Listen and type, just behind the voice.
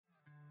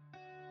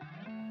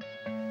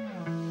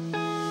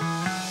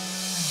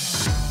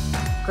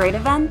Great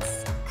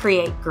events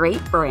create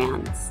great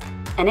brands,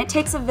 and it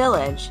takes a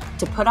village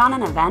to put on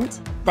an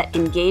event that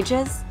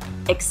engages,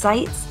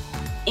 excites,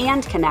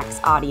 and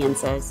connects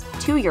audiences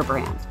to your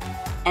brand.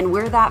 And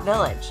we're that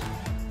village.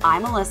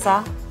 I'm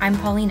Alyssa. I'm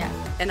Paulina.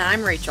 And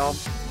I'm Rachel.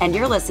 And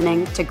you're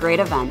listening to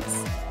Great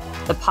Events,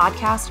 the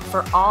podcast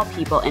for all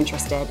people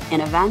interested in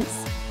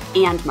events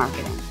and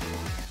marketing.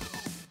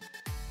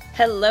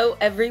 Hello,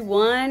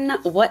 everyone.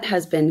 What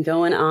has been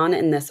going on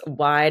in this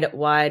wide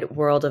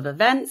world of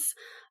events?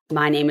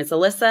 My name is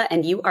Alyssa,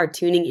 and you are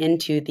tuning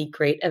into the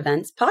Great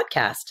Events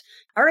podcast.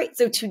 All right,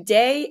 so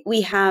today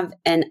we have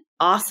an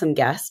awesome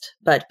guest,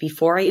 but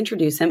before I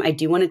introduce him, I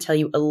do want to tell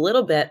you a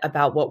little bit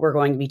about what we're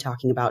going to be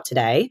talking about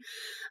today.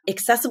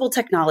 Accessible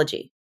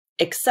technology.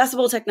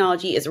 Accessible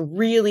technology is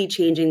really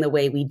changing the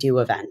way we do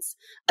events,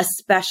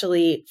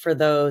 especially for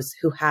those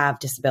who have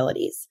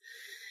disabilities.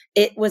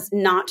 It was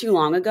not too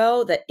long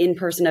ago that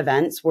in-person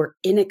events were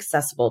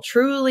inaccessible,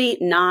 truly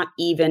not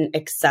even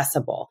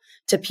accessible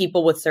to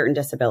people with certain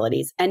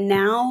disabilities. And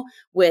now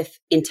with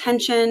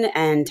intention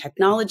and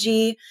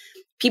technology,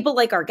 people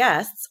like our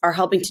guests are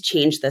helping to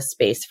change this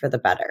space for the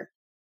better.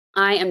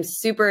 I am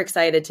super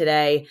excited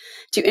today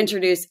to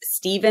introduce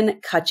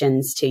Stephen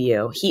Cutchins to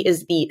you. He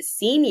is the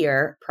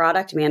Senior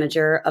Product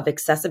Manager of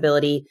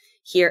Accessibility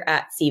here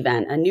at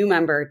Cvent, a new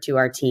member to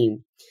our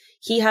team.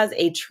 He has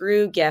a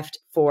true gift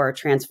for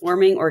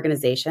transforming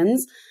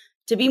organizations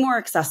to be more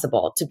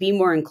accessible, to be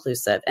more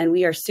inclusive, and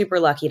we are super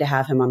lucky to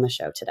have him on the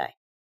show today.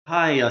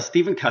 Hi,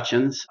 Stephen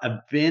Cutchins.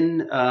 I've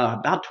been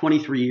about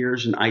 23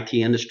 years in the IT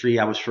industry.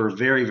 I was for a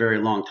very, very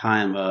long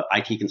time an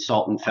IT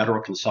consultant,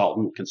 federal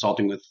consultant,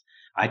 consulting with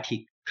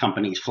IT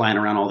companies flying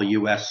around all the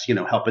U.S.,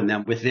 helping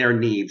them with their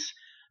needs.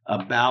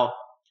 About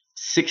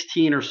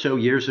 16 or so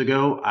years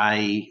ago,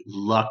 I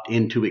lucked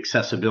into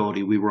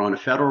accessibility. We were on a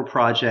federal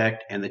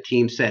project and the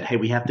team said, hey,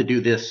 we have to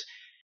do this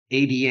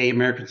ADA,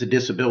 Americans with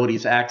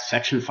Disabilities Act,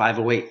 Section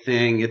 508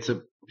 thing. It's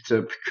a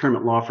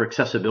procurement law for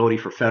accessibility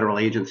for federal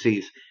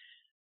agencies.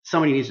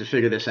 Somebody needs to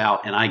figure this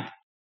out. And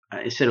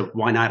I said,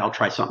 why not? I'll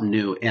try something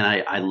new. And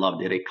I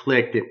loved it. It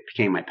clicked. It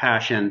became my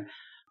passion.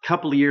 A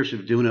couple of years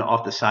of doing it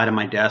off the side of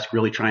my desk,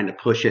 really trying to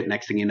push it.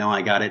 Next thing you know,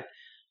 I got it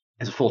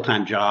as a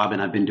full-time job, and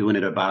I've been doing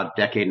it about a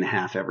decade and a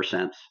half ever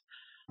since.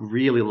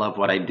 Really love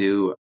what I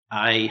do.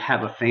 I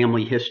have a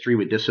family history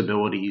with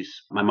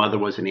disabilities. My mother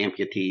was an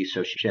amputee,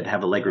 so she had to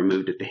have a leg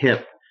removed at the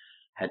hip.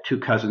 Had two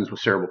cousins with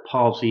cerebral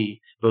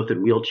palsy, both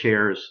in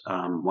wheelchairs.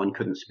 One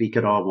couldn't speak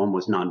at all. One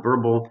was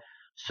nonverbal.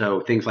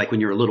 So things like when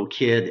you're a little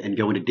kid and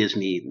going to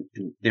Disney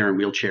and they're in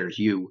wheelchairs,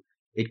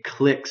 it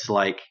clicks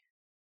like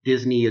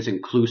Disney is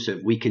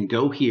inclusive. We can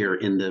go here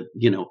in the,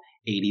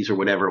 80s or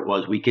whatever it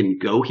was. We can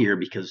go here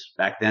because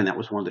back then that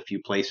was one of the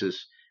few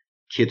places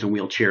kids in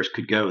wheelchairs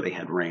could go. They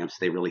had ramps.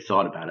 They really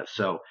thought about it.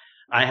 So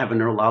I have a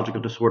neurological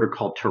disorder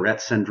called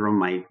Tourette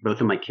syndrome.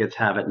 Both of my kids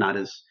have it,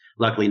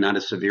 luckily not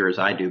as severe as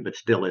I do, but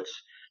still it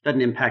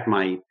doesn't impact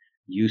my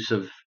use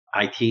of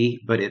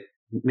IT, but it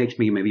makes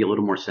me maybe a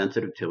little more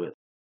sensitive to it.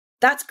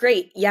 That's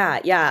great.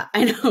 Yeah.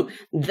 I know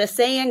the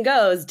saying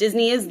goes,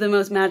 Disney is the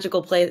most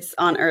magical place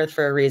on earth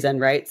for a reason,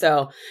 right?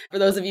 So for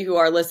those of you who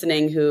are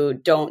listening who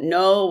don't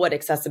know what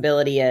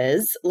accessibility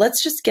is,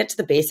 let's just get to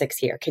the basics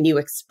here. Can you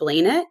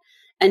explain it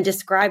and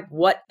describe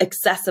what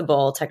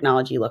accessible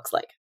technology looks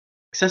like?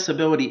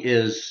 Accessibility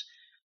is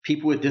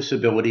people with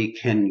disability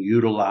can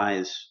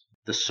utilize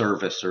the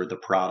service or the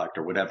product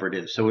or whatever it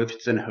is. So if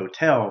it's in a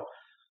hotel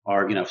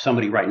or, if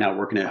somebody right now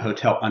working in a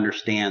hotel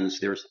understands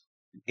there's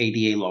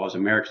ADA laws,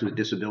 Americans with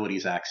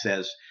Disabilities Act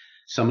says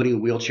somebody in a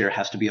wheelchair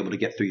has to be able to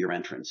get through your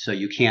entrance. So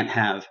you can't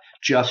have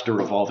just a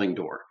revolving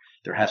door.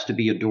 There has to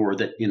be a door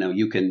that,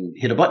 you can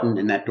hit a button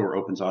and that door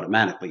opens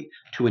automatically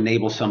to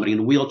enable somebody in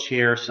a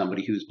wheelchair,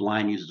 somebody who's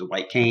blind uses a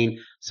white cane,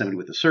 somebody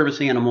with a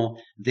service animal,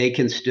 they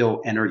can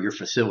still enter your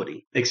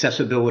facility.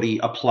 Accessibility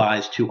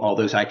applies to all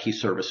those IT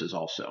services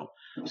also.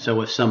 So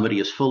if somebody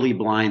is fully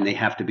blind, they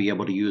have to be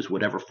able to use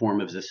whatever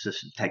form of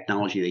assistive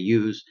technology they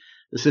use.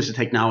 Assistive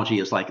technology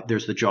is like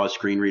there's the JAWS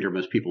screen reader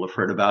most people have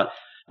heard about.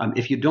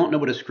 If you don't know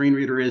what a screen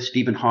reader is,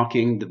 Stephen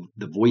Hawking,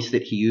 the voice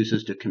that he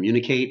uses to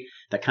communicate,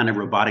 that kind of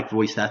robotic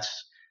voice,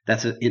 that's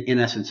in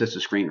essence, it's a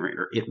screen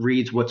reader. It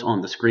reads what's on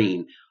the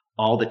screen,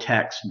 all the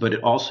text, but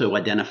it also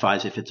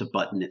identifies if it's a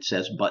button, it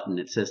says button,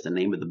 it says the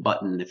name of the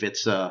button. If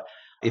it's a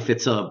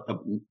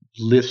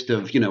list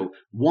of,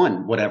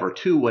 1, whatever,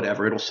 2,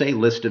 whatever, it'll say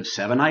list of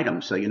 7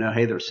 items. So,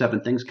 hey, there's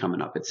 7 things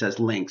coming up. It says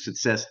links, it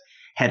says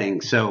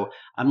heading. So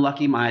I'm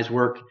lucky my eyes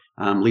work,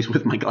 at least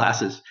with my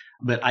glasses,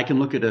 but I can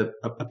look at a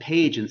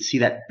page and see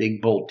that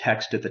big bold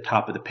text at the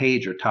top of the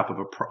page or top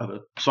of a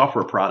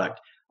software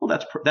product. Well,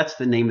 that's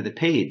the name of the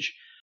page.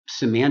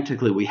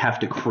 Semantically, we have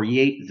to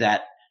create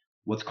that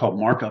what's called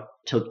markup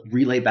to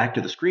relay back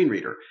to the screen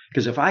reader.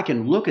 Because if I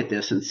can look at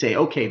this and say,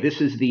 okay,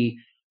 this is the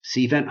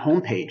Cvent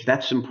homepage,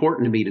 that's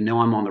important to me to know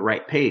I'm on the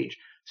right page.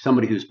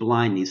 Somebody who's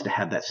blind needs to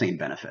have that same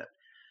benefit.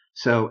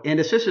 So, and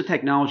assistive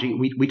technology,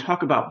 we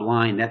talk about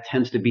blind. That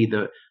tends to be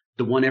the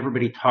one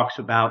everybody talks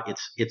about.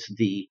 It's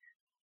the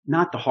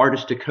not the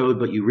hardest to code,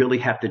 but you really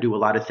have to do a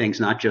lot of things,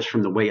 not just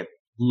from the way it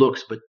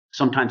looks, but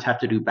sometimes have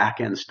to do back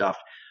end stuff.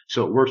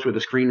 So it works with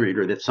a screen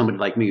reader that somebody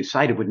like me who's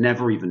sighted would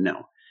never even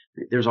know.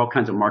 There's all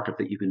kinds of markup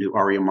that you can do,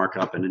 ARIA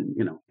markup, and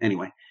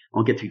anyway, I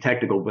won't get too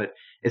technical, but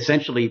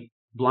essentially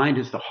blind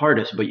is the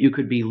hardest, but you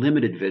could be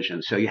limited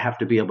vision. So you have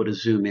to be able to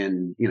zoom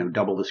in,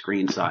 double the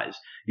screen size.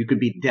 You could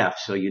be deaf,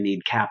 so you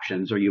need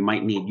captions, or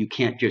you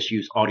can't just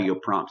use audio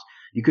prompts.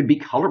 You could be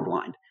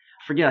colorblind.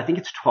 I think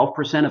it's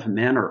 12% of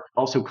men are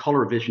also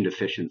color vision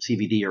deficient,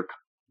 CVD, or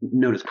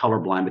known as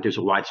colorblind, but there's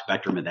a wide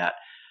spectrum of that.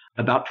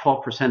 About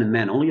 12% of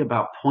men, only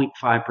about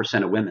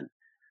 0.5% of women.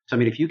 So,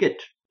 if you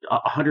get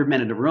 100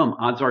 men in a room,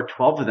 odds are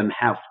 12 of them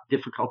have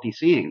difficulty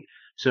seeing.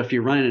 So if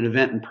you're running an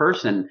event in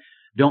person,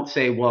 don't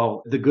say,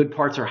 well, the good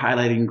parts are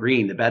highlighted in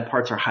green, the bad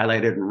parts are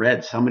highlighted in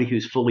red. Somebody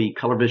who's fully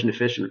color vision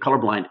deficient or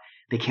colorblind,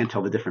 they can't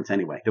tell the difference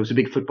anyway. There was a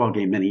big football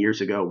game many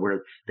years ago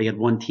where they had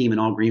one team in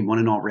all green, one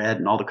in all red,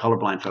 and all the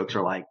colorblind folks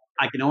are like,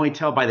 I can only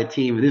tell by the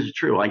team, and this is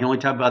true, I can only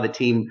tell by the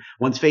team,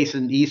 one's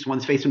facing east,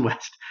 one's facing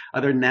west.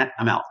 Other than that,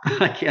 I'm out.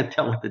 I can't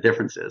tell what the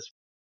difference is.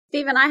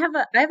 Stephen, I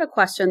have a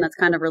question that's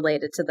kind of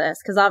related to this,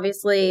 because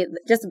obviously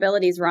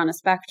disabilities run a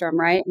spectrum,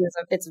 right?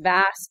 It's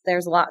vast.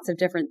 There's lots of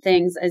different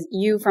things. As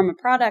you, from a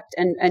product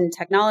and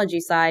technology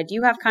side,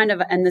 you have kind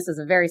of, and this is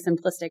a very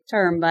simplistic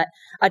term, but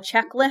a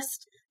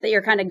checklist that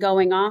you're kind of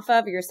going off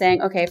of. You're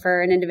saying, okay,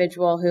 for an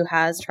individual who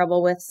has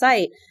trouble with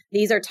sight,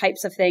 these are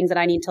types of things that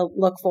I need to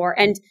look for.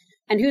 And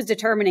who's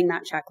determining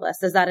that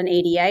checklist? Is that an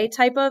ADA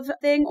type of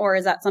thing, or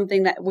is that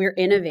something that we're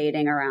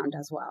innovating around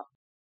as well?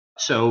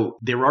 So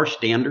there are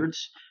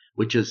standards,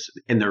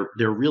 and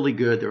they're really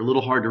good. They're a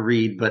little hard to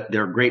read, but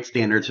they're great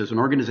standards. There's an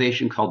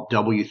organization called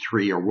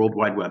W3, or World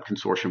Wide Web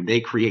Consortium.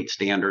 They create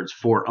standards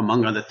for,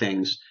 among other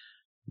things,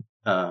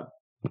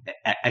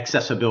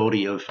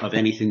 accessibility of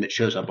anything that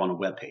shows up on a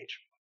web page.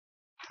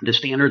 The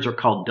standards are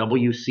called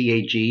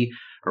WCAG,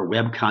 or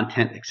Web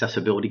Content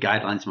Accessibility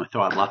Guidelines. I'm going to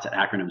throw out lots of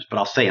acronyms, but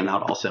I'll say them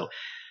out also.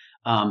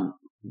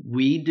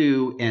 We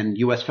do in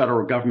U.S.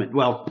 federal government.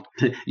 Well,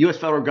 U.S.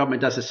 federal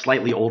government does a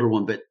slightly older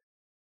one, but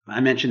I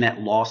mentioned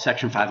that law,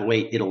 Section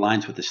 508, it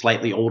aligns with the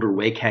slightly older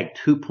WCAG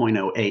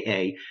 2.0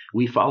 AA.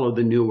 We follow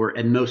the newer,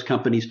 and most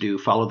companies do,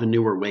 follow the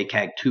newer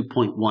WCAG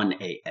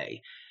 2.1 AA.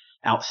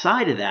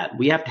 Outside of that,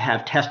 we have to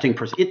have testing.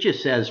 It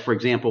just says, for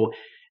example,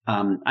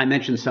 I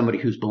mentioned somebody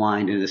who's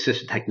blind in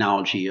assistive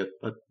technology, a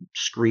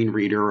screen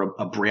reader,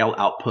 a braille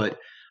output.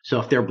 So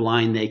if they're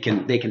blind,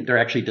 they're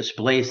actually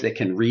displays that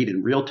can read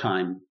in real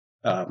time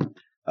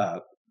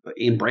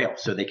in braille,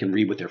 so they can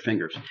read with their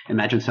fingers.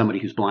 Imagine somebody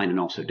who's blind and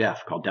also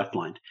deaf, called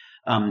deafblind.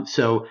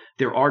 So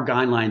there are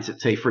guidelines that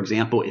say, for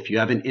example, if you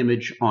have an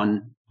image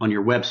on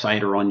your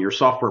website or on your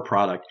software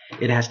product,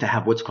 it has to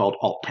have what's called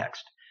alt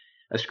text.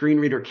 A screen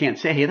reader can't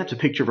say, hey, that's a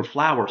picture of a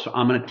flower, so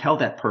I'm going to tell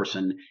that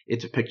person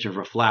it's a picture of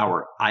a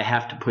flower. I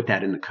have to put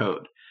that in the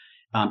code.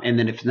 And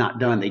then if it's not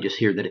done, they just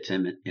hear that it's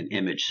an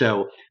image.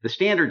 So the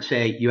standards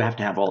say you have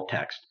to have alt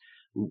text.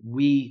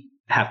 We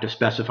have to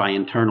specify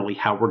internally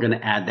how we're going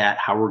to add that,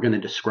 how we're going to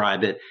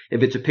describe it.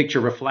 If it's a picture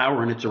of a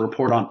flower and it's a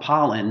report on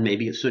pollen,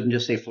 maybe it shouldn't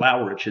just say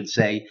flower. It should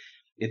say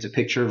it's a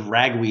picture of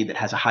ragweed that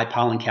has a high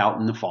pollen count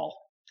in the fall.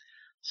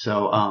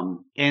 So,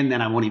 and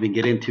then I won't even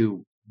get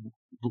into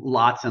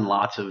lots and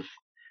lots of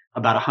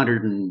about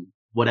 100 and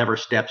whatever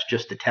steps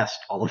just to test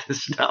all of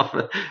this stuff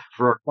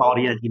for our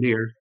quality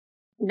engineers.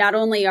 Not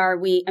only are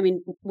we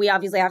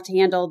obviously have to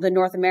handle the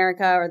North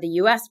America or the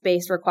US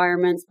based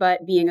requirements,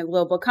 but being a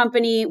global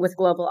company with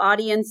global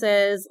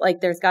audiences,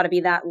 like there's got to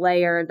be that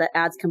layer that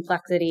adds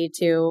complexity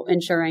to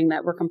ensuring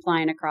that we're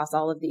compliant across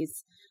all of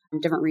these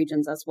different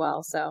regions as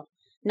well. So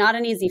not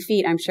an easy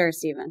feat, I'm sure,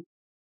 Stephen.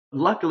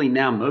 Luckily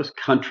now most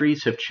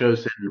countries have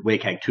chosen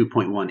WCAG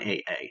 2.1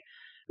 AA. It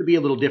would be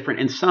a little different.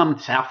 And some,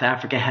 South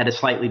Africa had a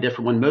slightly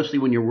different one, mostly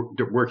when you're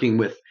working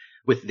with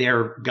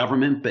their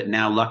government, but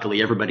now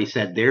luckily everybody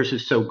said theirs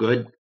is so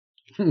good.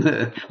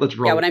 Let's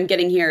roll. Yeah, what I'm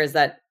getting here is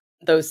that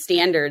those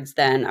standards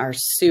then are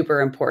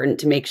super important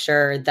to make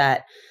sure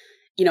that,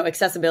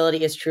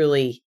 accessibility is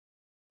truly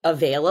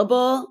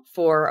available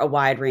for a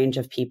wide range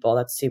of people.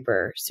 That's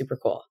super, super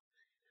cool.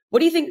 What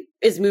do you think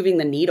is moving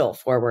the needle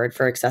forward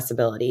for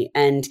accessibility?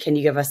 And can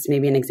you give us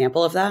maybe an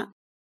example of that?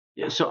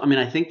 Yeah, so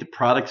I think the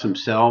products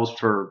themselves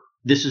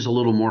this is a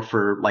little more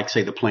for, like,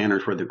 say, the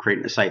planners where they're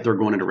creating a site, they're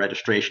going into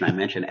registration. I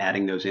mentioned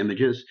adding those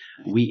images.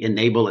 We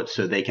enable it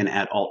so they can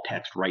add alt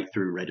text right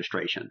through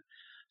registration.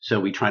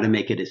 So we try to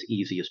make it as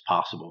easy as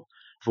possible.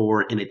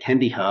 For an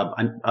attendee hub,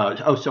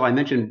 so I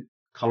mentioned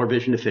color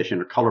vision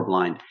deficient or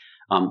colorblind,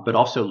 but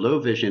also low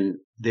vision.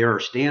 There are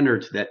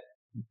standards that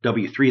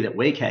W3 that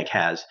WCAG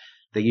has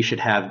that you should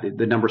have,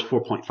 the number's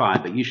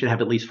 4.5, but you should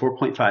have at least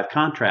 4.5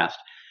 contrast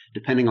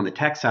depending on the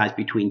text size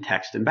between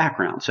text and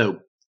background. So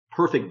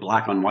perfect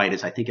black on white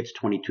is, I think it's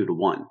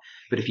 22:1.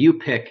 But if you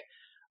pick,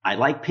 I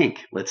like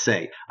pink, let's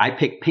say, I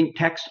pick pink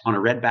text on a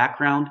red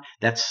background,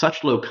 that's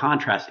such low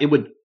contrast.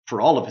 For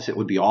all of us, it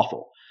would be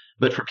awful.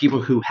 But for people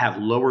who have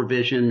lower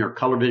vision or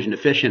color vision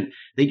deficient,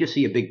 they just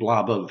see a big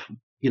blob of,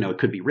 it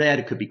could be red,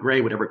 it could be gray,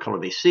 whatever color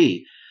they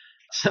see.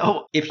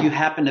 So if you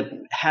happen to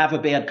have a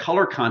bad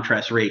color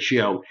contrast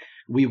ratio,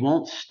 We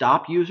won't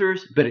stop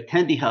users, but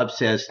Attendee Hub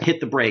says, hit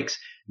the brakes.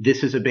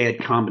 This is a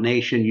bad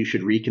combination. You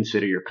should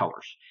reconsider your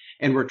colors.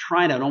 And we're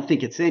trying, I don't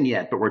think it's in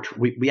yet, but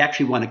we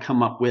actually want to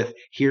come up with,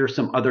 here are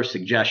some other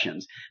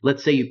suggestions.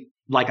 Let's say,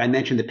 like I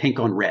mentioned, the pink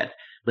on red.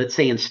 Let's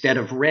say instead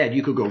of red,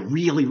 you could go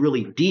really,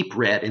 really deep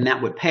red, and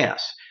that would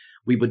pass.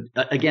 We would,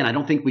 again, I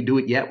don't think we do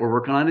it yet. We're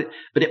working on it,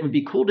 but it would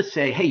be cool to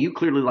say, hey, you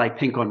clearly like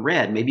pink on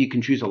red. Maybe you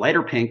can choose a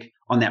lighter pink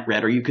on that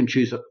red, or you can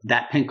choose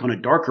that pink on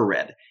a darker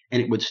red,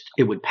 and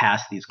it would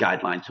pass these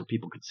guidelines so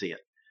people could see it.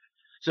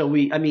 So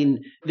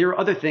there are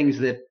other things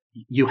that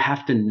you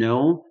have to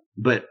know,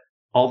 but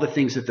all the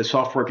things that the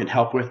software can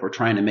help with, we're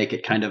trying to make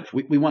it kind of,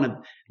 we want to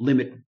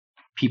limit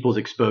people's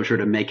exposure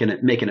to making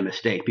a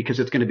mistake, because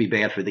it's going to be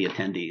bad for the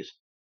attendees.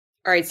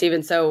 All right,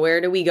 Stephen. So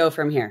where do we go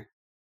from here?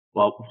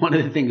 Well, one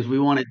of the things we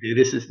want to do,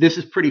 this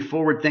is pretty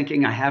forward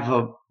thinking. I have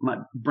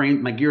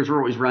my gears are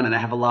always running. I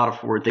have a lot of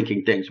forward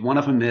thinking things. One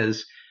of them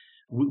is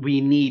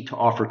we need to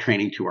offer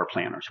training to our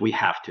planners. We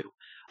have to.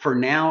 For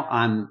now,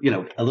 I'm,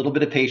 a little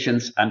bit of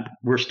patience.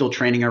 We're still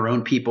training our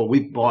own people.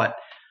 We've bought,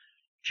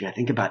 I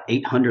think about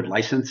 800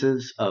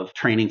 licenses of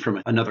training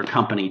from another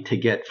company to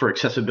get for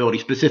accessibility,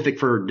 specific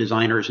for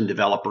designers and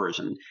developers.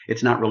 And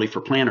it's not really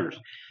for planners.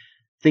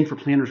 Thing for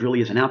planners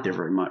really isn't out there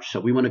very much. So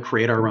we want to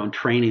create our own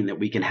training that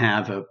we can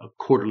have a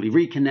quarterly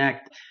reconnect,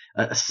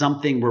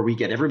 something where we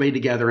get everybody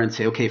together and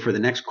say, okay, for the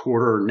next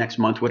quarter or next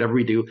month, whatever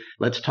we do,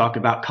 let's talk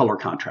about color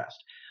contrast.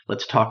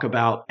 Let's talk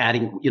about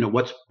adding,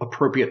 what's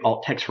appropriate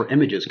alt text for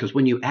images. Because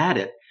when you add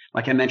it,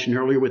 like I mentioned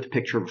earlier with the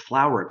picture of a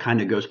flower, it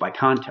kind of goes by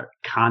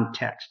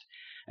context.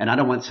 And I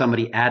don't want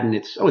somebody adding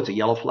it's a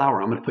yellow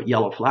flower. I'm going to put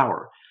yellow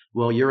flower.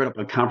 Well, you're at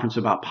a conference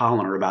about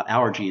pollen or about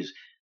allergies.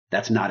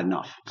 That's not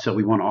enough. So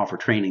we want to offer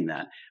training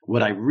that.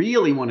 What I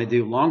really want to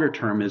do longer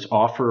term is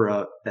offer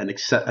a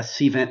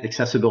CVent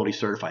accessibility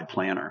certified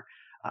planner.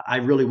 I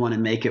really want to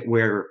make it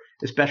where,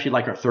 especially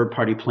like our third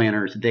party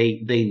planners,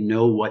 they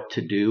know what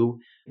to do.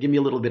 Give me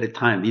a little bit of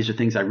time. These are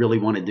things I really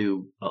want to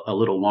do a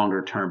little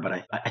longer term,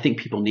 but I think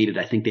people need it.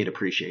 I think they'd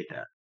appreciate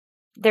that.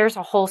 There's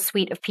a whole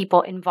suite of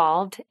people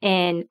involved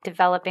in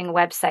developing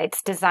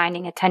websites,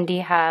 designing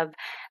Attendee Hub,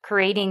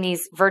 creating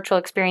these virtual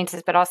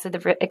experiences, but also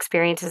the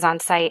experiences on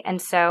site. And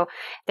so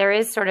there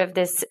is sort of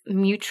this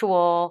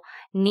mutual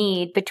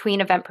need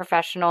between event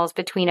professionals,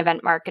 between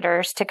event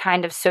marketers to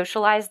kind of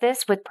socialize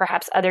this with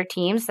perhaps other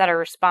teams that are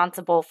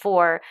responsible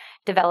for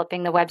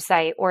developing the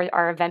website, or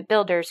our event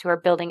builders who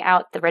are building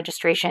out the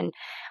registration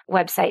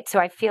website. So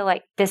I feel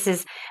like this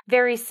is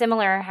very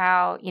similar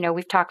how,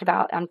 we've talked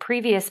about on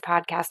previous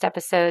podcast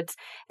episodes,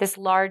 this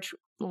large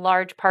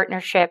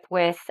partnership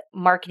with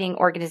marketing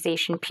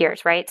organization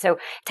peers, right? So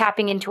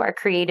tapping into our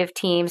creative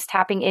teams,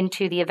 tapping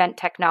into the event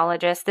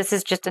technologists. This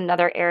is just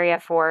another area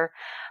for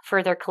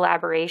further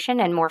collaboration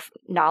and more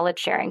knowledge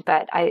sharing.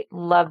 But I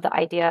love the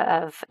idea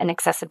of an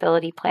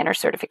accessibility planner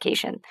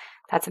certification.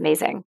 That's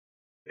amazing.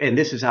 And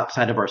this is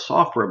outside of our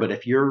software, but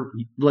if you're,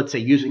 let's say,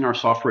 using our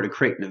software to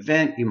create an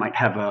event, you might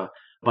have a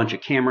bunch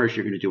of cameras.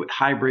 You're going to do it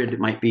hybrid. It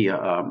might be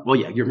you're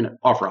going to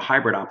offer a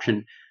hybrid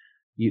option.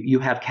 You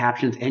have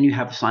captions and you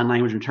have a sign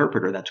language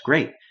interpreter. That's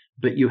great.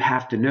 But you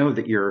have to know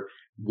that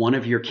one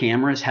of your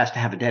cameras has to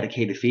have a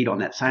dedicated feed on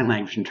that sign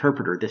language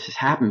interpreter. This has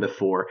happened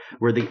before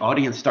where the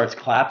audience starts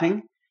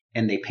clapping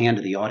and they pan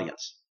to the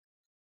audience.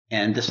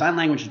 And the sign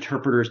language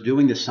interpreter is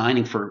doing the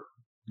signing for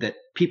that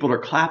people are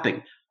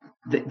clapping.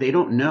 They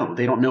don't know.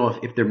 They don't know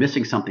if they're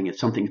missing something, if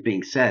something's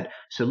being said.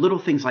 So little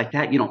things like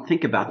that you don't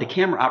think about. The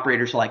camera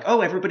operators are like, oh,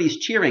 everybody's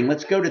cheering.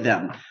 Let's go to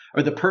them.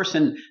 Or the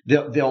person,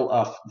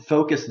 they'll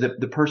focus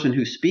the person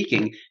who's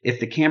speaking. If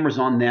the camera's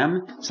on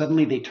them,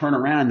 suddenly they turn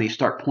around and they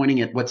start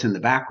pointing at what's in the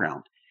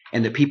background.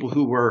 And the people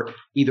who were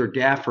either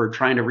deaf or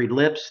trying to read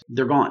lips,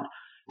 they're gone.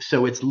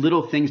 So it's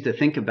little things to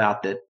think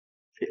about that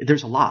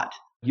there's a lot.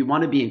 You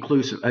want to be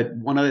inclusive.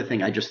 One other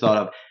thing I just thought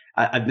of,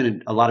 I've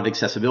been at a lot of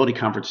accessibility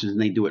conferences and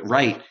they do it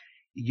right.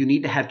 You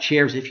need to have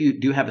chairs. If you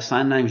do have a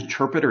sign language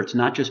interpreter, it's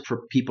not just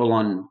for people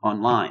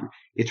online.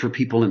 It's for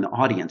people in the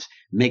audience.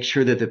 Make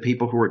sure that the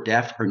people who are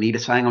deaf or need a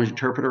sign language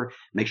interpreter,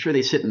 make sure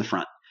they sit in the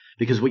front.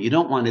 Because what you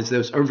don't want is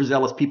those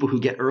overzealous people who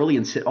get early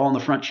and sit all in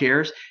the front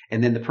chairs.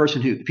 And then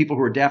the people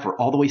who are deaf are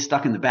all the way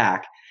stuck in the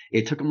back.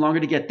 It took them longer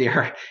to get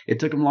there. It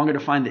took them longer to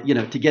find,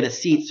 to get a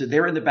seat. So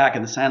they're in the back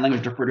and the sign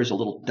language interpreter is a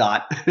little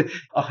dot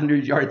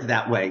 100 yards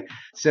that way.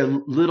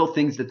 So little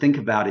things to think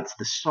about. It's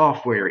the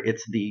software.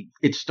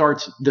 It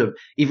starts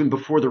even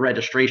before the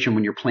registration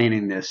when you're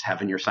planning this,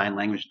 having your sign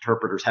language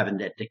interpreters, having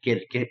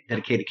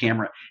dedicated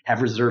camera,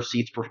 have reserved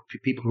seats for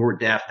people who are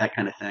deaf, that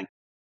kind of thing.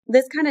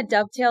 This kind of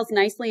dovetails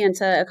nicely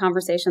into a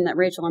conversation that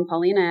Rachel and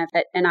Paulina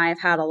and I have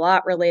had a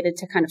lot related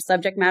to kind of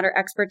subject matter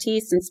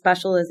expertise and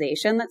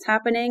specialization that's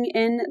happening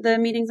in the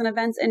meetings and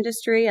events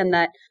industry, and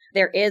that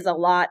there is a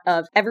lot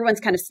of everyone's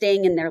kind of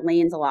staying in their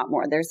lanes a lot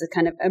more. There's a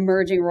kind of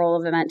emerging role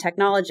of event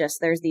technologists.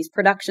 There's these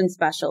production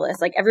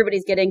specialists. Like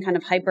everybody's getting kind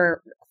of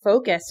hyper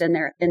focused in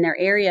their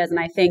areas. And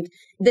I think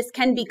this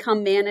can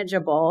become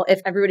manageable if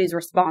everybody's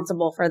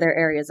responsible for their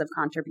areas of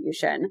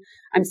contribution.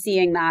 I'm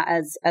seeing that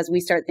as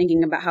we start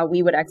thinking about how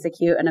we would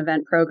execute an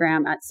event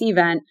program at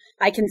Cvent.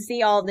 I can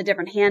see all the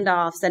different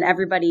handoffs and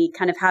everybody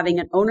kind of having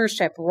an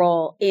ownership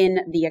role in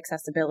the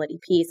accessibility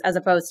piece, as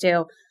opposed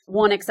to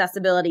one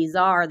accessibility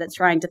czar that's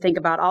trying to think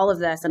about all of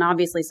this. And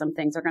obviously some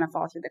things are going to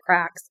fall through the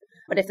cracks.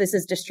 But if this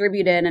is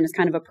distributed and is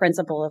kind of a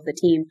principle of the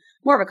team,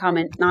 more of a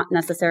comment, not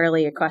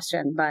necessarily a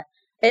question, but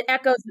it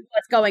echoes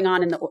what's going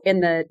on in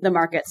the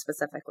market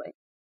specifically.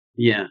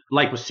 Yeah.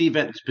 Like with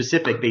Cvent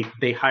specific,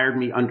 they hired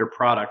me under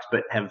products,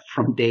 but have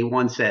from day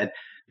one said,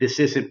 this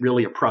isn't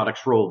really a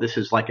products role. This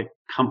is like a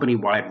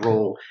company-wide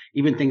role.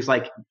 Even things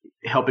like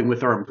helping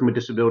with our From a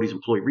Disabilities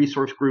Employee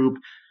Resource Group,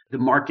 the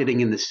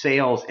marketing and the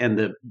sales and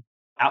the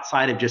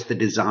outside of just the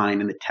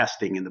design and the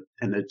testing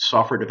and the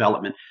software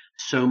development,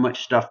 so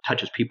much stuff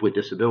touches people with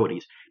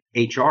disabilities.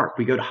 HR, if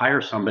we go to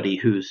hire somebody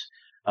who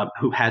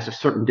has a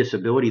certain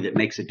disability that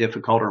makes it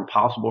difficult or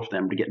impossible for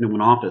them to get into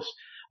an office,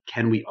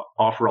 can we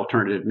offer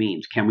alternative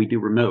means? Can we do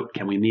remote?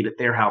 Can we meet at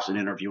their house and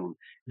interview them?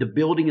 The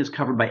building is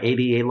covered by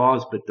ADA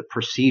laws, but the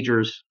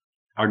procedures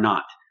are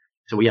not.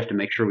 So we have to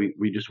make sure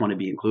we just want to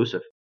be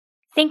inclusive.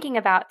 Thinking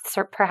about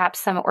perhaps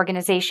some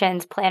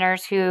organizations,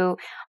 planners who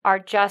are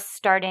just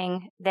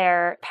starting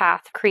their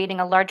path, creating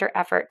a larger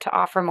effort to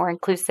offer more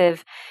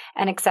inclusive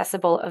and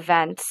accessible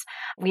events.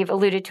 We've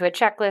alluded to a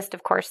checklist.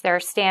 Of course, there are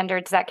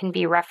standards that can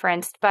be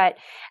referenced, but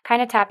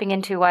kind of tapping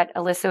into what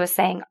Alyssa was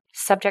saying,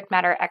 subject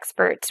matter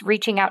experts,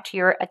 reaching out to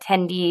your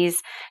attendees,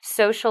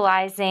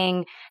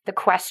 socializing the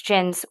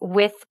questions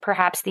with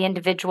perhaps the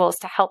individuals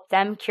to help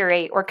them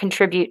curate or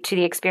contribute to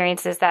the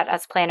experiences that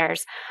as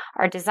planners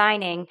are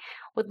designing.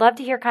 Would love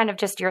to hear kind of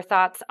just your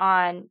thoughts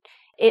on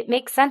it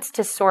makes sense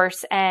to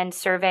source and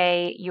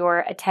survey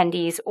your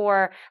attendees,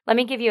 or let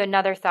me give you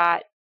another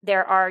thought.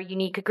 There are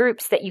unique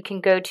groups that you can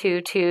go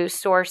to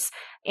source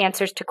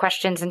answers to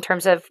questions in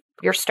terms of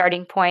your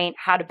starting point,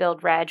 how to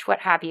build reg, what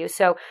have you.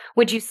 So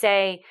would you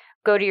say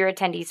go to your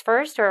attendees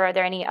first, or are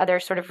there any other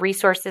sort of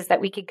resources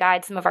that we could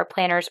guide some of our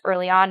planners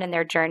early on in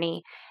their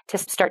journey to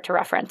start to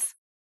reference?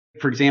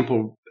 For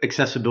example,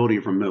 accessibility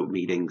of remote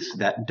meetings,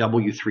 that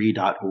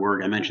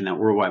W3.org, I mentioned that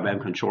Worldwide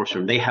Web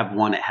Consortium, they have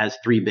one that has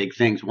three big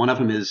things. One of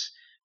them is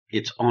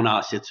it's on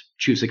us, it's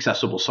choose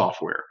accessible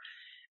software.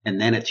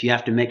 And then you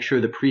have to make sure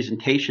the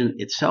presentation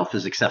itself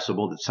is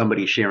accessible, that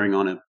somebody's sharing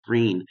on a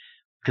screen,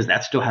 because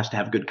that still has to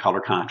have good color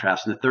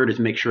contrast. And the third is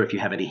make sure if you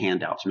have any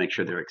handouts, make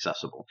sure they're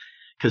accessible.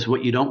 Because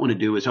what you don't want to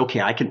do is,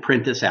 okay, I can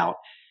print this out,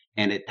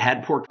 and it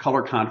had poor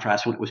color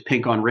contrast when it was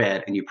pink on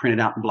red, and you print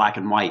it out in black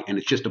and white, and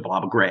it's just a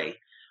blob of gray.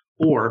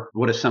 Or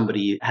what if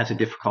somebody has a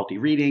difficulty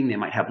reading? They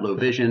might have low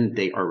vision.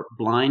 They are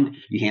blind.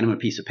 You hand them a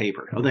piece of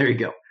paper. Oh, there you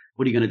go.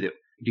 What are you going to do?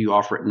 Do you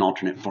offer it in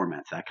alternate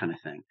formats? That kind of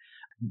thing.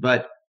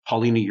 But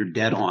Paulina, you're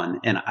dead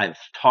on. And I've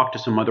talked to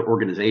some other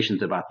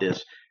organizations about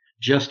this.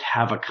 Just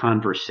have a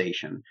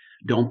conversation.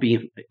 Don't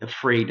be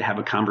afraid to have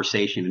a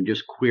conversation and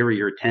just query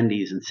your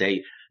attendees and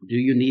say, do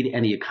you need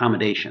any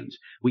accommodations?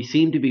 We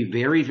seem to be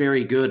very,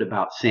 very good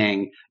about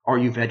saying, are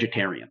you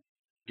vegetarian?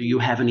 Do you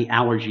have any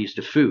allergies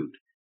to food?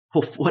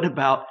 Well, what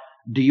about,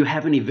 do you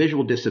have any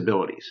visual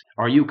disabilities?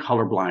 Are you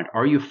colorblind?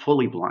 Are you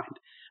fully blind?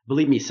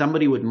 Believe me,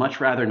 somebody would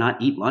much rather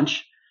not eat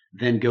lunch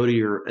than go to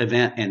your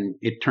event and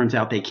it turns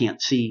out they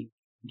can't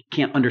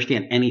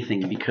understand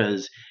anything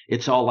because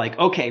it's all like,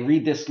 okay,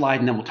 read this slide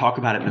and then we'll talk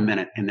about it in a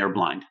minute, and they're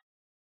blind.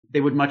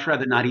 They would much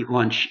rather not eat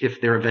lunch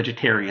if they're a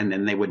vegetarian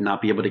than they would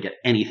not be able to get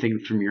anything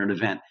from your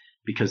event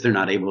because they're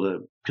not able to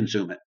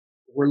consume it.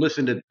 We're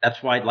listening to,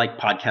 that's why I like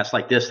podcasts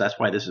like this. That's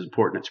why this is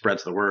important. It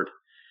spreads the word.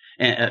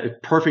 A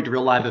perfect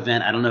real live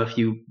event. I don't know if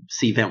you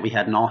see event we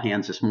had in All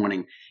Hands this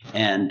morning,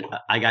 and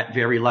I got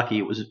very lucky.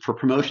 It was for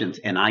promotions,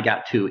 and I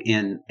got to,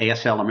 in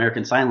ASL,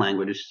 American Sign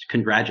Language,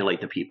 congratulate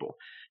the people,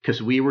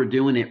 because we were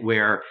doing it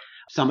where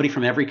somebody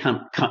from every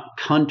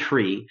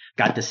country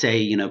got to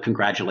say,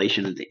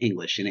 congratulations in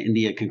English. In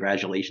India,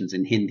 congratulations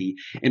in Hindi.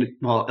 In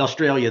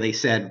Australia, they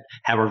said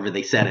however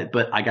they said it,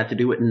 but I got to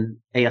do it in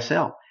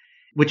ASL,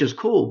 which is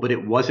cool, but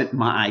it wasn't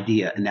my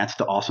idea, and that's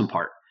the awesome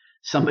part.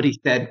 Somebody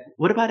said,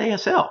 what about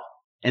ASL?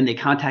 And they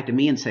contacted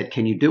me and said,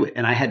 can you do it?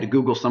 And I had to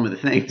Google some of the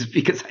things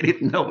because I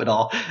didn't know it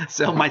all.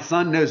 So my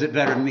son knows it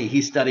better than me.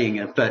 He's studying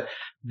it. But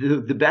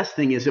the best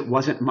thing is it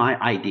wasn't my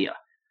idea.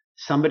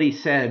 Somebody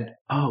said,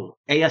 oh,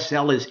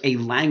 ASL is a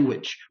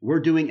language. We're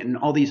doing it in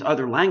all these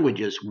other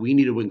languages. We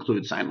need to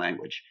include sign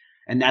language.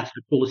 And that's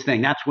the coolest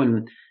thing. That's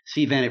when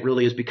Cvent, it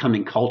really is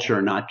becoming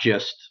culture, not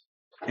just,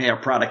 hey,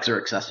 our products are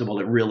accessible.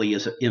 It really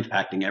is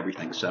impacting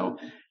everything. So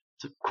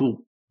it's a cool,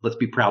 let's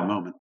be proud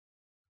moment.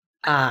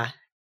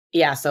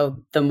 Yeah.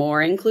 So the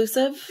more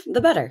inclusive, the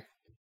better.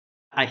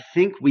 I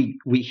think we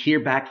hear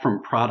back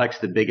from products,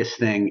 the biggest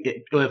thing.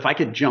 If I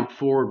could jump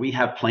forward, we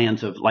have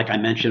plans of, like I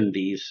mentioned,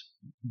 these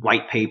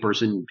white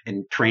papers and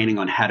training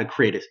on how to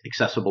create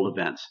accessible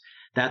events.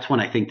 That's when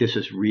I think this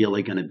is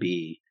really going to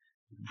be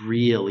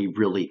really,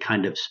 really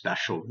kind of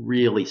special,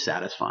 really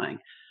satisfying.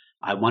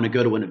 I want to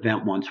go to an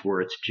event once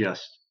where it's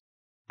just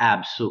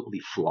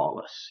absolutely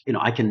flawless.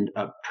 I can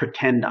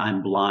pretend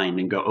I'm blind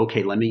and go,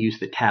 okay, let me use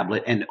the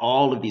tablet. And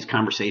all of these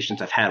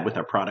conversations I've had with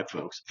our product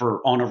folks for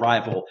on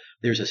arrival,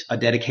 there's a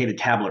dedicated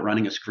tablet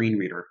running a screen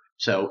reader.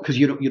 So, because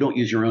you don't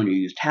use your own, you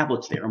use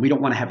tablets there. And we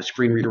don't want to have a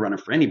screen reader running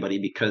for anybody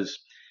because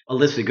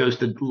Alyssa goes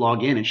to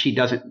log in and she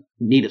doesn't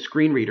need a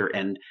screen reader.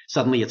 And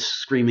suddenly it's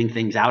screaming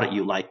things out at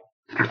you like,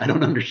 I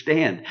don't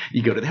understand.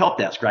 You go to the help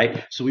desk,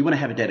 right? So we want to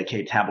have a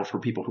dedicated tablet for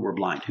people who are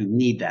blind, who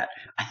need that.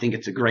 I think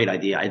it's a great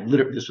idea.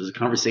 This was a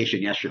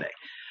conversation yesterday.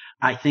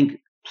 I think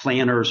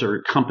planners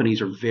or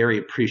companies are very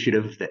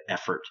appreciative of the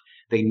effort.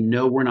 They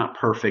know we're not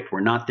perfect. We're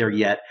not there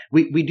yet.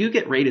 We do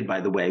get rated,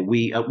 by the way.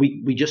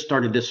 We just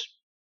started this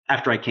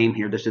after I came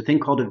here. There's a thing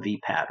called a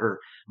VPAT, or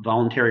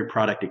Voluntary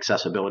Product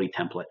Accessibility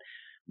Template.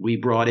 We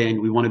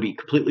want to be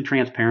completely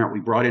transparent.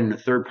 We brought in a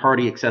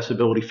third-party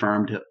accessibility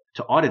firm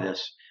to audit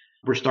us.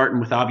 We're starting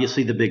with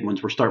obviously the big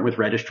ones. We're starting with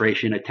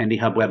registration, Attendee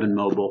Hub, web, and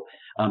mobile.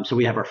 So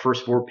we have our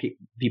first 4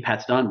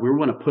 VPATs done. We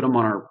want to put them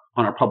on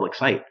our public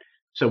site.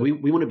 So we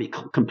want to be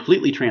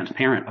completely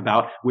transparent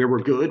about where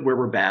we're good, where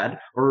we're bad,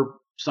 or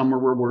somewhere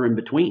where we're in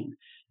between.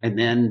 And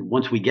then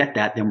once we get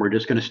that, then we're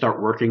just going to start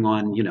working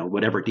on,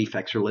 whatever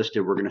defects are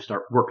listed, we're going to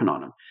start working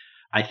on them.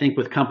 I think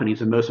with companies,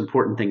 the most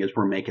important thing is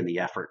we're making the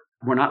effort.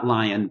 We're not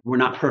lying. We're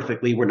not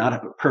perfect. We're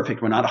not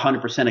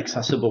 100%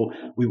 accessible.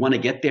 We want to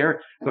get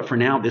there. But for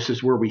now, this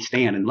is where we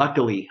stand. And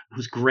luckily, it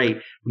was great.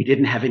 We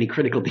didn't have any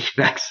critical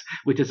defects,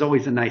 which is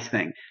always a nice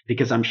thing,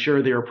 because I'm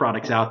sure there are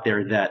products out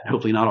there that,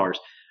 hopefully not ours,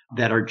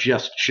 that are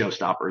just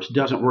showstoppers.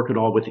 Doesn't work at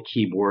all with the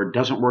keyboard.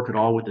 Doesn't work at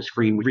all with the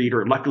screen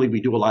reader. Luckily,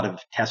 we do a lot of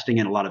testing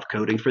and a lot of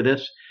coding for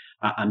this.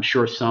 I'm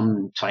sure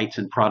some sites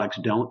and products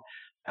don't.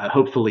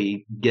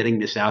 Hopefully getting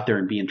this out there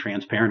and being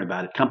transparent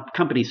about it.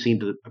 Companies seem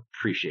to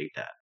appreciate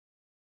that.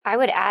 I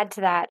would add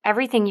to that,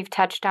 everything you've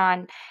touched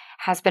on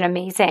has been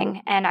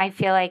amazing. And I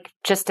feel like,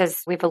 just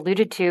as we've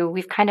alluded to,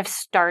 we've kind of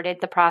started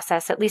the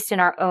process, at least in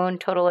our own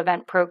total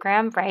event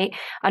program, right?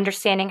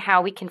 Understanding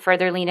how we can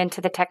further lean into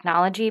the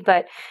technology.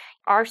 But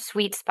our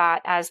sweet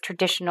spot as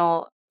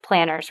traditional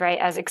planners, right,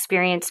 as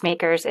experience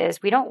makers,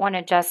 is we don't want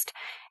to just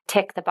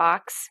tick the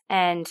box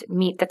and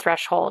meet the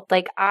threshold.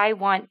 Like, I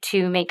want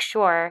to make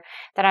sure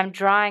that I'm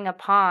drawing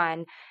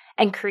upon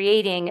and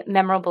creating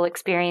memorable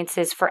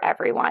experiences for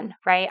everyone,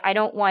 right? I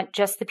don't want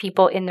just the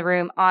people in the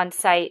room on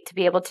site to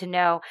be able to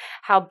know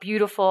how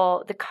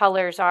beautiful the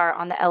colors are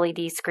on the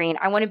LED screen.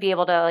 I want to be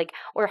able to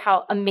or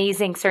how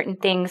amazing certain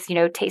things,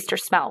 taste or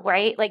smell,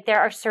 right? Like, there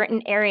are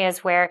certain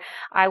areas where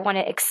I want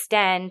to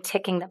extend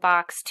ticking the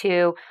box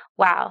to,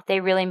 wow, they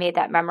really made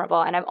that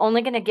memorable. And I'm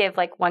only going to give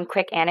one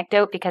quick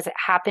anecdote because it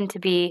happened to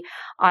be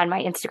on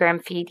my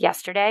Instagram feed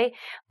yesterday.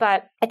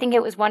 But I think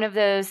it was one of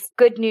those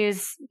Good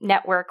News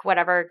Network,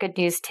 whatever, Good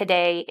News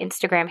Today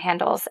Instagram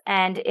handles.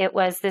 And it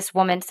was this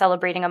woman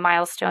celebrating a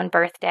milestone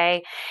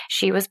birthday.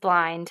 She was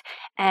blind.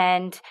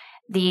 And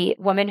the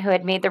woman who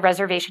had made the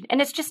reservation,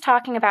 and it's just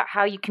talking about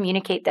how you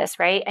communicate this,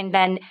 right? And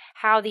then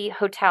how the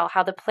hotel,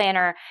 how the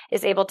planner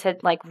is able to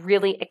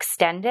really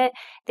extend it.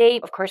 They,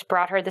 of course,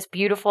 brought her this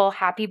beautiful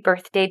happy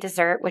birthday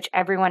dessert, which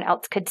everyone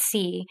else could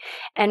see.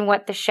 And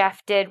what the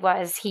chef did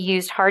was he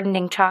used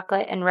hardening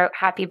chocolate and wrote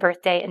happy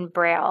birthday in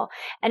Braille.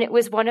 And it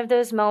was one of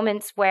those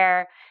moments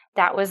where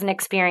that was an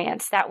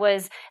experience. That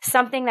was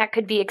something that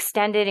could be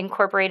extended,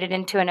 incorporated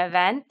into an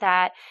event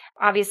that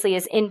obviously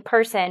is in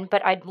person,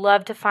 but I'd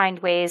love to find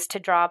ways to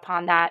draw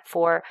upon that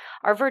for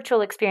our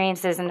virtual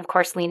experiences, and of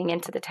course, leaning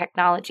into the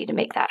technology to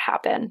make that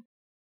happen.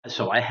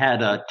 So I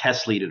had a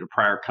test lead at a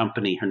prior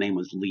company. Her name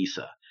was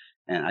Lisa,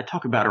 and I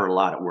talk about her a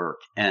lot at work,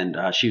 and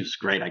she was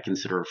great. I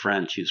consider her a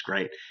friend. She was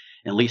great.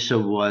 And Lisa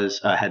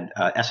had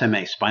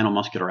SMA, spinal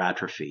muscular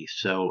atrophy.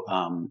 So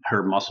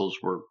her muscles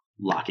were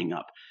locking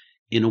up.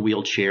 In a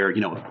wheelchair,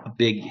 a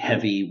big,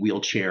 heavy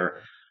wheelchair,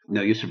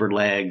 no use of her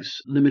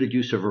legs, limited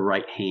use of her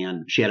right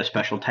hand. She had a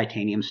special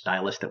titanium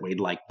stylus that weighed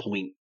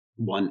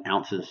 0.1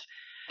 ounces.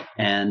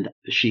 And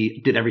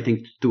she did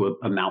everything through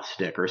a mouth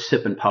stick, or a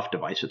sip and puff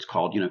device, it's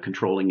called,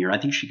 controlling I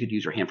think she could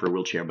use her hand for a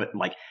wheelchair, but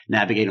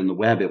navigate on the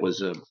web, it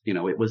was a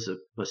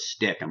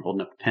stick. I'm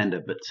holding up a pen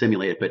to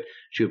simulate it, but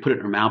she would put it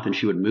in her mouth and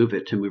she would move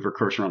it to move her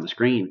cursor on the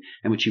screen.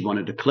 And when she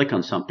wanted to click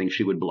on something,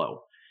 she would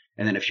blow.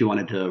 And then if she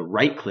wanted to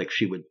right click,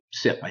 she would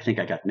sip. I think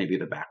I got maybe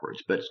the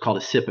backwards, but it's called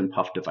a sip and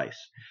puff device.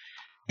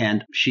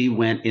 And she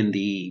went, in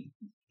the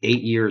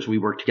 8 years we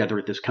worked together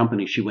at this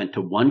company, she went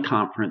to one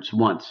conference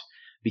once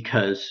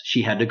because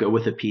she had to go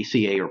with a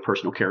PCA, or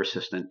personal care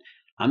assistant.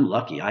 I'm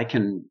lucky. I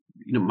can,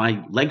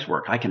 my legs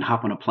work. I can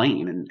hop on a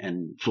plane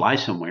and fly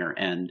somewhere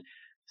and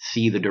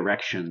see the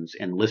directions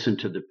and listen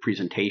to the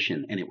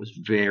presentation. And it was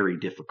very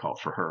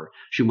difficult for her.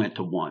 She went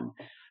to one.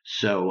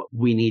 So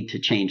we need to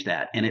change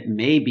that. And it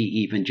may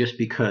be even just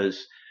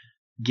because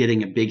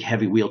getting a big,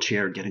 heavy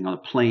wheelchair, getting on a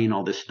plane,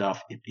 all this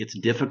stuff, it's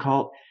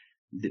difficult.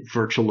 The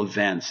virtual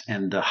events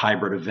and the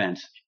hybrid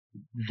events,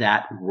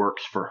 that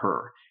works for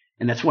her.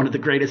 And that's one of the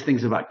greatest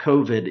things about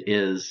COVID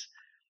is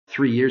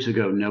 3 years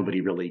ago,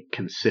 nobody really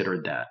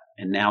considered that.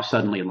 And now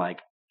suddenly, like,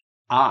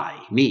 I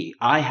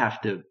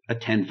have to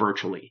attend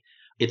virtually.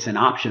 It's an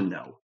option,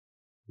 though.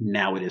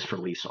 Now it is for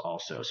Lisa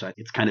also. So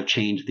it's kind of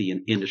changed the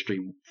industry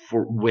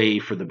for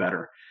the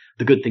better.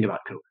 The good thing about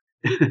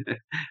COVID.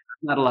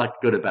 Not a lot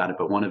good about it,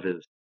 but one of it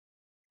is.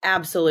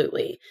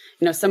 Absolutely.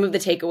 Some of the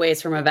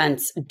takeaways from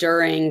events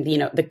during,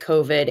 the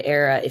COVID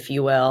era, if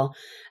you will,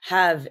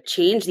 have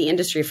changed the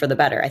industry for the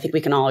better. I think we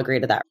can all agree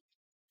to that.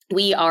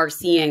 We are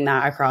seeing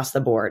that across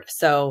the board.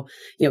 So,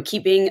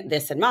 keeping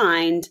this in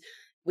mind,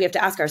 we have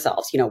to ask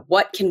ourselves,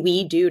 what can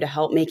we do to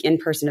help make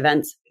in-person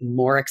events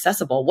more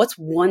accessible? What's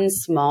one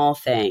small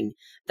thing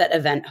that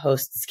event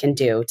hosts can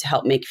do to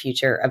help make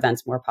future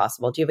events more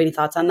possible? Do you have any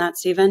thoughts on that,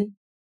 Stephen?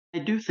 I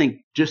do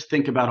just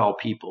think about all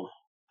people.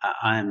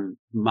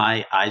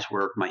 My eyes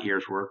work, my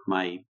ears work,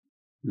 my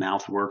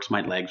mouth works,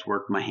 my legs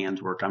work, my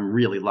hands work. I'm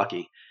really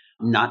lucky.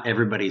 Not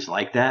everybody's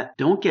like that.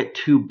 Don't get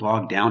too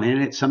bogged down in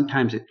it.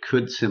 Sometimes it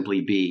could simply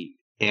be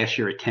ask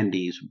your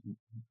attendees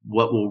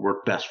what will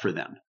work best for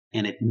them.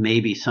 And it may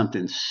be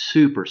something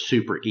super,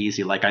 super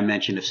easy. Like I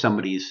mentioned, if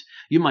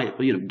you might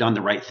done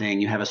the right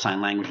thing. You have a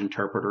sign language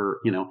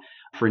interpreter,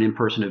 for an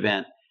in-person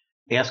event.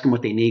 Ask them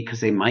what they need, because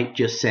they might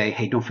just say,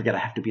 hey, don't forget I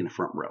have to be in the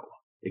front row.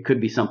 It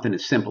could be something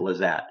as simple as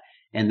that.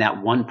 And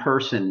that one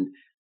person,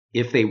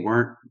 if they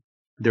weren't,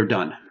 they're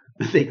done.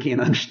 They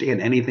can't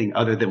understand anything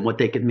other than what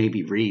they could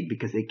maybe read,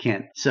 because they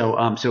can't. So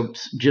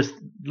just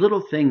little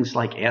things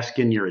like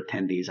asking your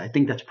attendees. I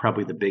think that's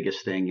probably the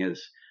biggest thing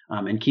is,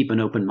 and keep an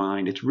open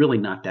mind. It's really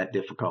not that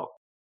difficult.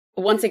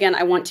 Once again,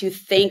 I want to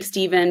thank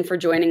Stephen for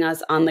joining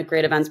us on the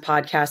Great Events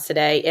podcast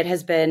today. It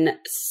has been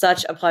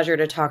such a pleasure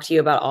to talk to you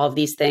about all of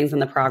these things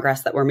and the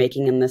progress that we're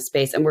making in this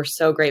space. And we're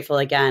so grateful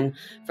again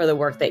for the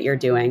work that you're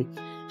doing.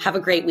 Have a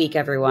great week,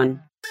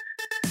 everyone.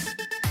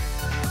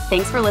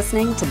 Thanks for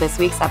listening to this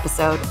week's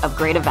episode of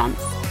Great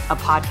Events, a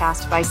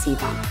podcast by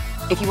Cvent.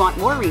 If you want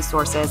more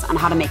resources on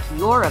how to make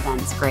your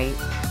events great,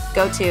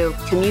 go to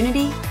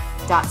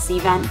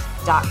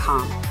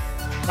community.cvent.com.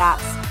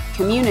 That's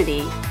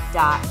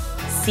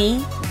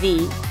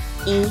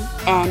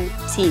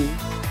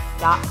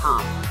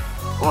community.cvent.com.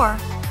 Or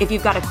if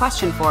you've got a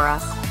question for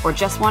us or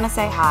just want to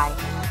say hi,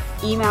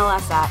 email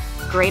us at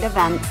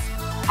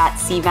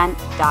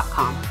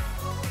greatevents@cvent.com.